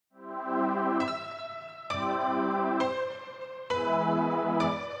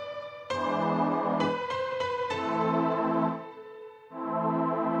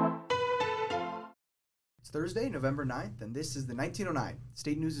Thursday, November 9th, and this is the 1909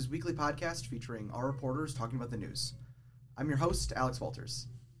 State News' weekly podcast featuring our reporters talking about the news. I'm your host, Alex Walters.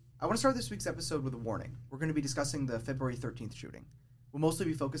 I want to start this week's episode with a warning. We're going to be discussing the February 13th shooting. We'll mostly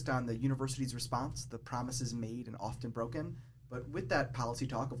be focused on the university's response, the promises made and often broken, but with that policy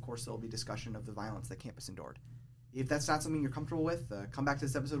talk, of course, there will be discussion of the violence that campus endured. If that's not something you're comfortable with, come back to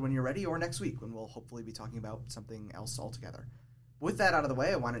this episode when you're ready, or next week when we'll hopefully be talking about something else altogether. With that out of the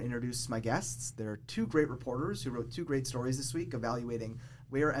way, I want to introduce my guests. There are two great reporters who wrote two great stories this week evaluating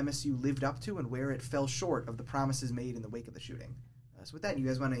where MSU lived up to and where it fell short of the promises made in the wake of the shooting. So with that, you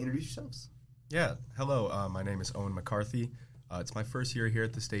guys want to introduce yourselves? Yeah. Hello. My name is Owen McCarthy. It's my first year here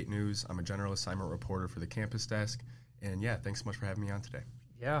at the State News. I'm a general assignment reporter for the campus desk. And yeah, thanks so much for having me on today.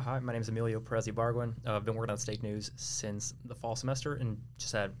 Yeah, hi, my name is Emilio Perez-Ibargüen. I've been working on State News since the fall semester and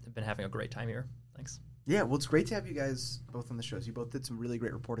just been having a great time here. Thanks. Yeah, well, it's great to have you guys both on the shows. You both did some really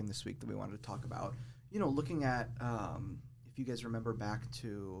great reporting this week that we wanted to talk about. You know, looking at, if you guys remember back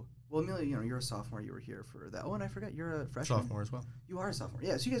to, well, Emilio, you're a sophomore. You were here for that. Oh, and I forgot, you're a freshman. Sophomore as well. You are a sophomore.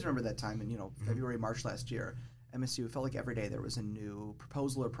 Yeah, so you guys remember that time in, February, March last year. MSU, it felt like every day there was a new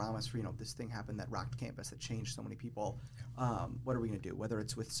proposal or promise for, this thing happened that rocked campus, that changed so many people. What are we going to do? Whether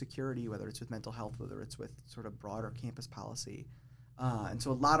it's with security, whether it's with mental health, whether it's with sort of broader campus policy. And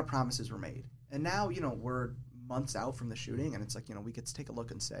so a lot of promises were made. And now, we're months out from the shooting, and it's like, we get to take a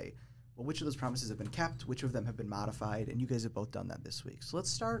look and say, well, which of those promises have been kept? Which of them have been modified? And you guys have both done that this week. So let's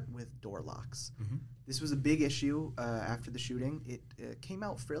start with door locks. Mm-hmm. This was a big issue after the shooting. It came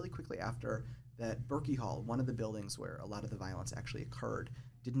out fairly quickly after that Berkey Hall, one of the buildings where a lot of the violence actually occurred,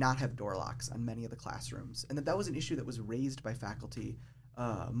 did not have door locks on many of the classrooms. And that was an issue that was raised by faculty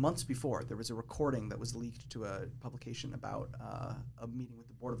months before. There was a recording that was leaked to a publication about a meeting with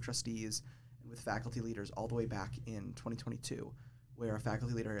the Board of Trustees and with faculty leaders all the way back in 2022, where a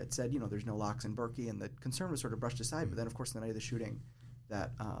faculty leader had said, there's no locks in Berkey, and the concern was sort of brushed aside. But then, of course, the night of the shooting,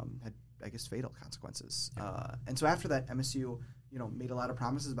 that had, I guess, fatal consequences. And so after that, MSU, made a lot of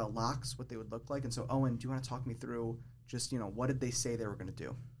promises about locks, what they would look like. And so, Owen, do you want to talk me through just, what did they say they were going to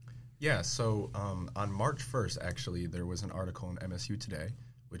do? Yeah, so on March 1st, actually, there was an article in MSU Today,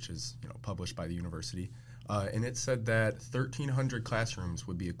 which is, published by the university, and it said that 1,300 classrooms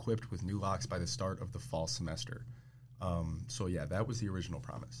would be equipped with new locks by the start of the fall semester. So, yeah, that was the original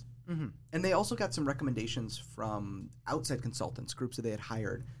promise. Mm-hmm. And they also got some recommendations from outside consultants, groups that they had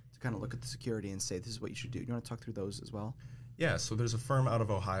hired to kind of look at the security and say, this is what you should do. Do you want to talk through those as well? Yeah, so there's a firm out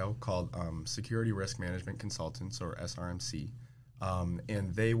of Ohio called Security Risk Management Consultants, or SRMC,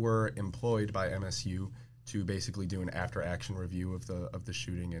 and they were employed by MSU to basically do an after-action review of the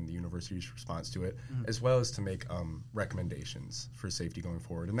shooting and the university's response to it, as well as to make recommendations for safety going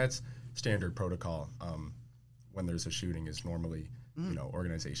forward. And that's standard protocol when there's a shooting. Is normally,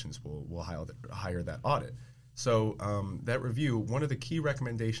 organizations will hire that audit. So that review, one of the key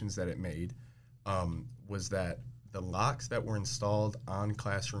recommendations that it made was that the locks that were installed on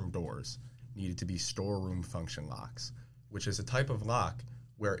classroom doors needed to be storeroom function locks, which is a type of lock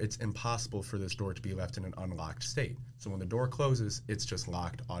where it's impossible for this door to be left in an unlocked state. So when the door closes, it's just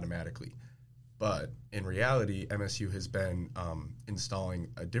locked automatically. But in reality, MSU has been installing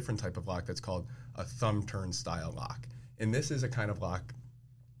a different type of lock that's called a thumb turn style lock. And this is a kind of lock,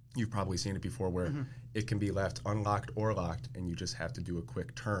 you've probably seen it before, where it can be left unlocked or locked, and you just have to do a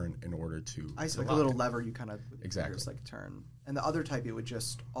quick turn in order to I see, like a little lever you kind of exactly just like turn. And the other type, it would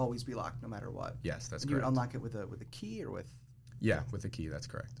just always be locked no matter what. Yes, that's correct. You would unlock it with a key or with? Yeah, with a key, that's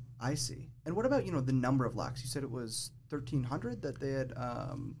correct. I see. And what about, the number of locks? You said it was 1,300 that they had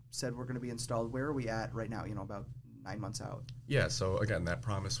said were going to be installed. Where are we at right now, about 9 months out? Yeah, so again, that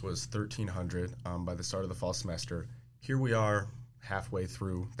promise was 1,300 by the start of the fall semester. Here we are halfway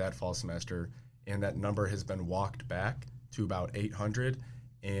through that fall semester, and that number has been walked back to about 800,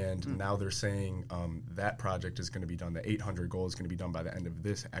 and now they're saying that project is going to be done, the 800 goal is going to be done by the end of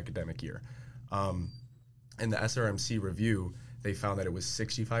this academic year. In the SRMC review, they found that it was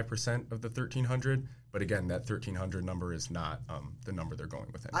 65% of the 1,300, but again, that 1,300 number is not the number they're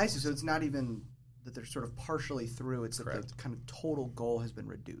going with anymore. I see, so it's not even that they're sort of partially through, it's Correct. That the kind of total goal has been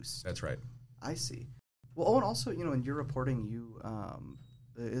reduced. That's right. I see. Well, Owen, also, in your reporting, you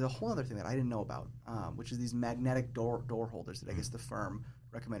there's a whole other thing that I didn't know about, which is these magnetic door holders that I guess the firm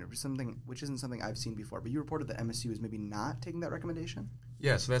recommended, which isn't something I've seen before. But you reported that MSU is maybe not taking that recommendation?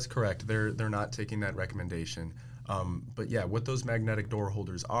 Yeah, so that's correct. They're not taking that recommendation. But yeah, what those magnetic door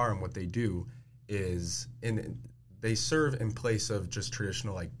holders are and what they do is they serve in place of just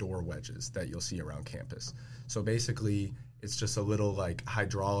traditional like door wedges that you'll see around campus. So basically, it's just a little like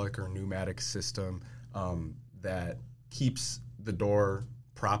hydraulic or pneumatic system that keeps the door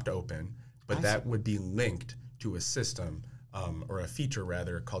propped open, but that would be linked to a system or a feature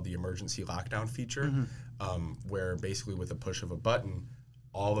rather called the emergency lockdown feature, where basically with a push of a button,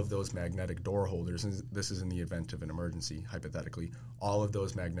 all of those magnetic door holders, and this is in the event of an emergency, hypothetically, all of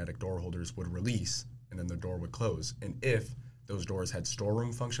those magnetic door holders would release and then the door would close. And if those doors had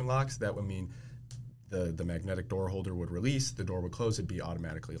storeroom function locks, that would mean the magnetic door holder would release, the door would close, it'd be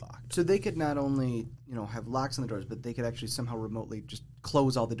automatically locked. So they could not only, have locks on the doors, but they could actually somehow remotely just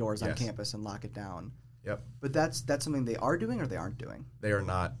close all the doors on campus and lock it down. Yep. But that's something they are doing or they aren't doing? They are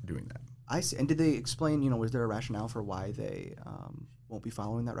not doing that. I see. And did they explain, was there a rationale for why they won't be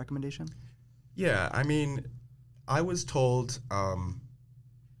following that recommendation? Yeah, I mean, I was told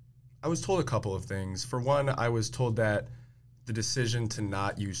a couple of things. For one, I was told that the decision to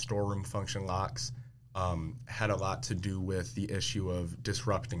not use storeroom function locks had a lot to do with the issue of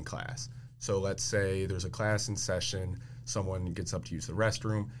disrupting class. So let's say there's a class in session, someone gets up to use the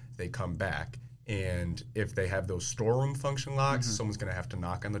restroom, they come back, and if they have those storeroom function locks, someone's going to have to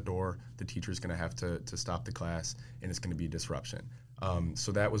knock on the door, the teacher's going to have to stop the class, and it's going to be disruption.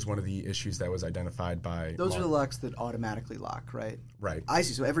 So that was one of the issues that was identified by Those are the locks that automatically lock, right? Right. I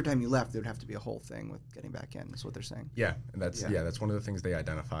see. So every time you left, there would have to be a whole thing with getting back in, is what they're saying. Yeah, and that's one of the things they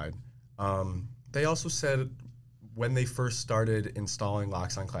identified. They also said when they first started installing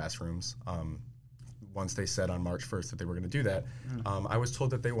locks on classrooms, once they said on March 1st that they were going to do that, I was told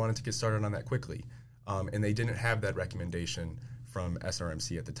that they wanted to get started on that quickly. And they didn't have that recommendation from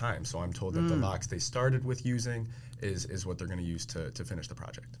SRMC at the time. So I'm told that the locks they started with using is what they're going to use to finish the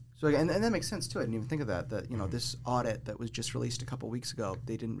project. So and that makes sense too. I didn't even think of that. That this audit that was just released a couple weeks ago,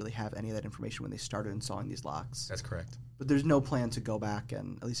 they didn't really have any of that information when they started installing these locks. That's correct. But there's no plan to go back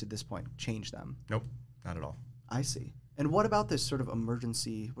and, at least at this point, change them. Nope, not at all. I see. And what about this sort of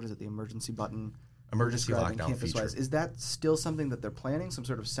emergency? What is it? The emergency button. Emergency lockdown feature. Is that still something that they're planning? Some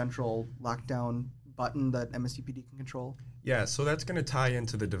sort of central lockdown button that MSUPD can control? Yeah, so that's going to tie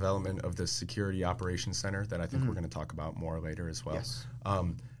into the development of the Security Operations Center that I think we're going to talk about more later as well. Yes.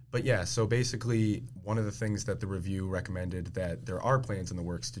 But yeah, so basically one of the things that the review recommended that there are plans in the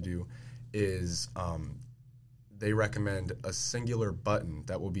works to do is they recommend a singular button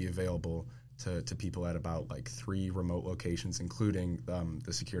that will be available to people at about 3 remote locations, including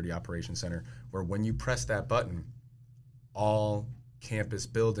the Security Operations Center, where when you press that button, all campus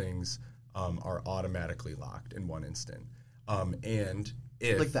buildings are automatically locked in one instant. And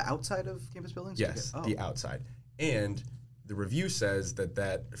if the outside of campus buildings? Yes, the outside. And the review says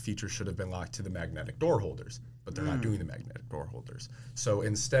that feature should have been locked to the magnetic door holders, but they're not doing the magnetic door holders. So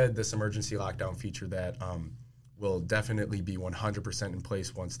instead, this emergency lockdown feature that will definitely be 100% in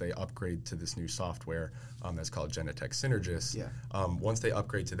place once they upgrade to this new software that's called Genetec Synergis. Yeah. Once they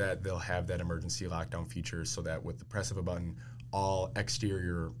upgrade to that, they'll have that emergency lockdown feature so that with the press of a button, all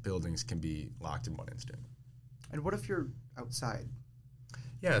exterior buildings can be locked in one instant. And what if you're outside?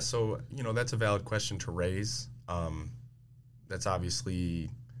 Yeah, so that's a valid question to raise. That's obviously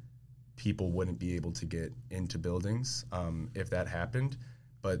people wouldn't be able to get into buildings if that happened.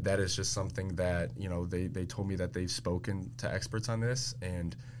 But that is just something that, they told me that they've spoken to experts on this.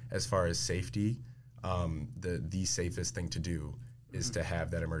 And as far as safety, the safest thing to do is to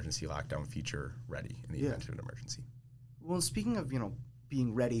have that emergency lockdown feature ready in the event of an emergency. Well, speaking of,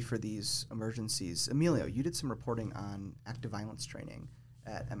 being ready for these emergencies, Emilio, you did some reporting on active violence training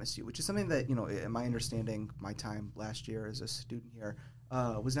at MSU, which is something that, in my understanding, my time last year as a student here,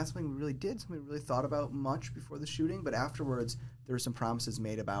 was not something we really did, something we really thought about much before the shooting, but afterwards there were some promises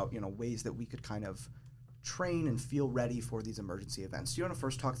made about, ways that we could kind of train and feel ready for these emergency events. Do you want to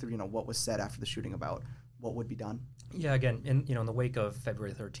first talk through, what was said after the shooting about what would be done? Yeah, again, in the wake of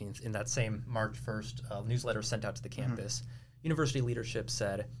February 13th, in that same March 1st newsletter sent out to the campus, university leadership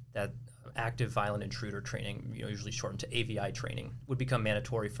said that active violent intruder training, usually shortened to AVI training, would become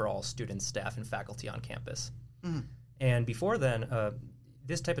mandatory for all students, staff, and faculty on campus. And before then,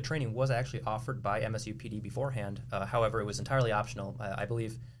 this type of training was actually offered by MSUPD beforehand. However, it was entirely optional. I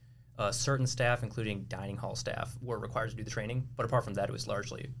believe certain staff, including dining hall staff, were required to do the training. But apart from that, it was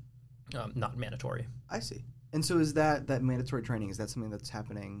largely not mandatory. I see. And so is that mandatory training, is that something that's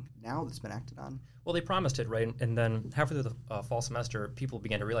happening now that's been acted on? Well, they promised it, right? And then halfway through the fall semester, people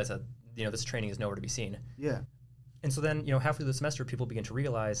began to realize that, this training is nowhere to be seen. Yeah. And so then, halfway through the semester, people begin to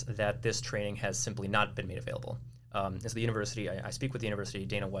realize that this training has simply not been made available. And so the university, I speak with the university,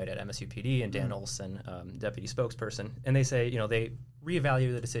 Dana White at MSUPD and Dan Olson, deputy spokesperson, and they say, they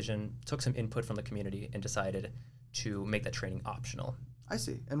reevaluated the decision, took some input from the community, and decided to make that training optional. I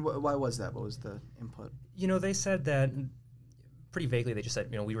see. And why was that? What was the input? They said that pretty vaguely, they just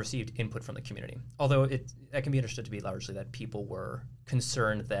said, we received input from the community. Although that can be understood to be largely that people were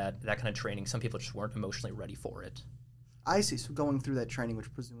concerned that kind of training, some people just weren't emotionally ready for it. I see. So going through that training,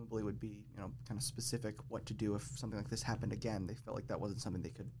 which presumably would be, kind of specific what to do if something like this happened again, they felt like that wasn't something they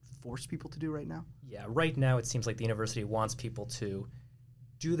could force people to do right now? Yeah, right now it seems like the university wants people to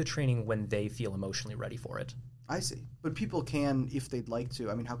do the training when they feel emotionally ready for it. I see. But people can, if they'd like to,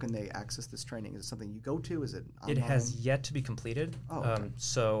 how can they access this training? Is it something you go to? Is it online? It has yet to be completed. Oh, okay.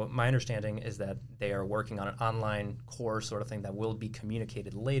 So my understanding is that they are working on an online course sort of thing that will be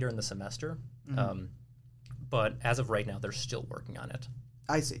communicated later in the semester. Mm-hmm. But as of right now, they're still working on it.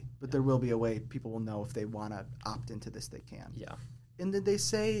 I see. But there will be a way people will know if they want to opt into this, they can. Yeah. And did they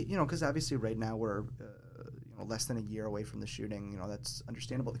say, because obviously right now we're less than a year away from the shooting, that's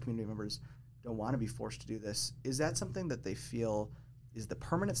understandable. The community members don't want to be forced to do this. Is that something that they feel is the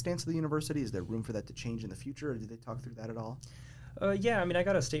permanent stance of the university? Is there room for that to change in the future? Or did they talk through that at all? Yeah, I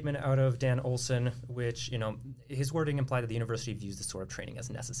got a statement out of Dan Olson, which, his wording implied that the university views this sort of training as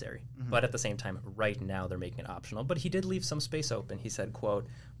necessary. Mm-hmm. But at the same time, right now, they're making it optional. But he did leave some space open. He said, quote,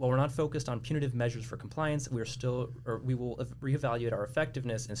 "While we're not focused on punitive measures for compliance, we will reevaluate our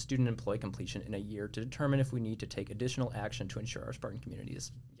effectiveness in student-employee completion in a year to determine if we need to take additional action to ensure our Spartan community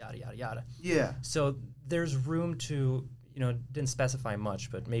is yada, yada, yada." Yeah. So there's room to, didn't specify much,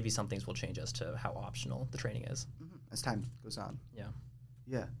 but maybe some things will change as to how optional the training is. Mm-hmm. As time goes on. Yeah.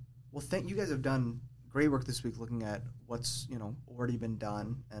 Yeah. Well, you guys have done great work this week looking at what's, already been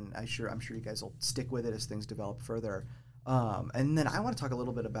done, and I'm sure you guys will stick with it as things develop further. And then I want to talk a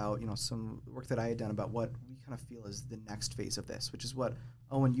little bit about, some work that I had done about what we kind of feel is the next phase of this, which is what,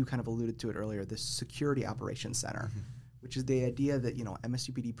 Owen, you kind of alluded to it earlier, this Security Operations Center, mm-hmm. which is the idea that,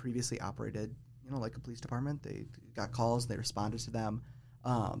 MSUPD previously operated, like a police department. They got calls, they responded to them,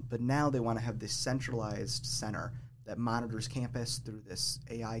 but now they want to have this centralized center that monitors campus through this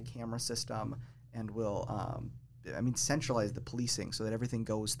AI camera system and will, centralize the policing so that everything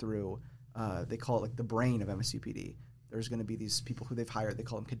goes through, they call it like the brain of MSUPD. There's going to be these people who they've hired, they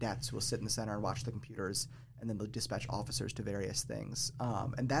call them cadets, who will sit in the center and watch the computers, and then they'll dispatch officers to various things.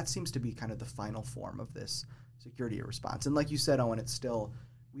 And that seems to be kind of the final form of this security response. And like you said, Owen, it's still,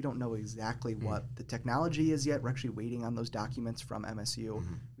 we don't know exactly what the technology is yet. We're actually waiting on those documents from MSU.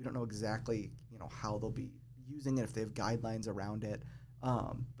 Mm-hmm. We don't know exactly, how they'll be using it, if they have guidelines around it.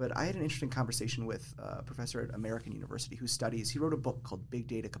 But I had an interesting conversation with a professor at American University he wrote a book called Big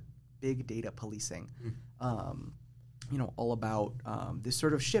Data Policing, all about this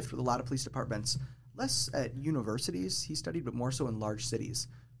sort of shift with a lot of police departments, less at universities he studied, but more so in large cities,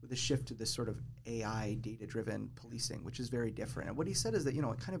 with a shift to this sort of AI data-driven policing, which is very different. And what he said is that,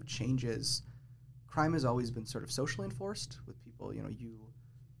 it kind of changes. Crime has always been sort of socially enforced with people, you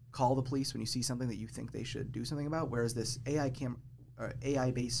call the police when you see something that you think they should do something about, whereas this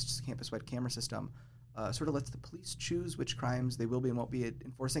AI-based campus-wide camera system sort of lets the police choose which crimes they will be and won't be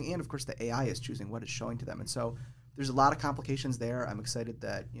enforcing, and of course the AI is choosing what it's showing to them. And so there's a lot of complications there. I'm excited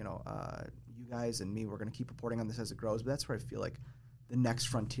that you guys and me, we're going to keep reporting on this as it grows, but that's where I feel like the next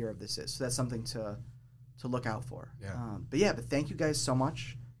frontier of this is. So that's something to look out for. Yeah. But thank you guys so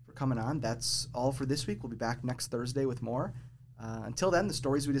much for coming on. That's all for this week. We'll be back next Thursday with more. Until then, the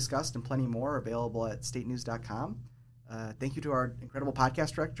stories we discussed and plenty more are available at statenews.com. Thank you to our incredible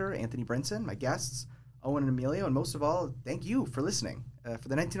podcast director, Anthony Brinson, my guests, Owen and Emilio, and most of all, thank you for listening. For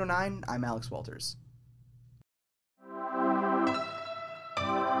the 1909, I'm Alex Walters.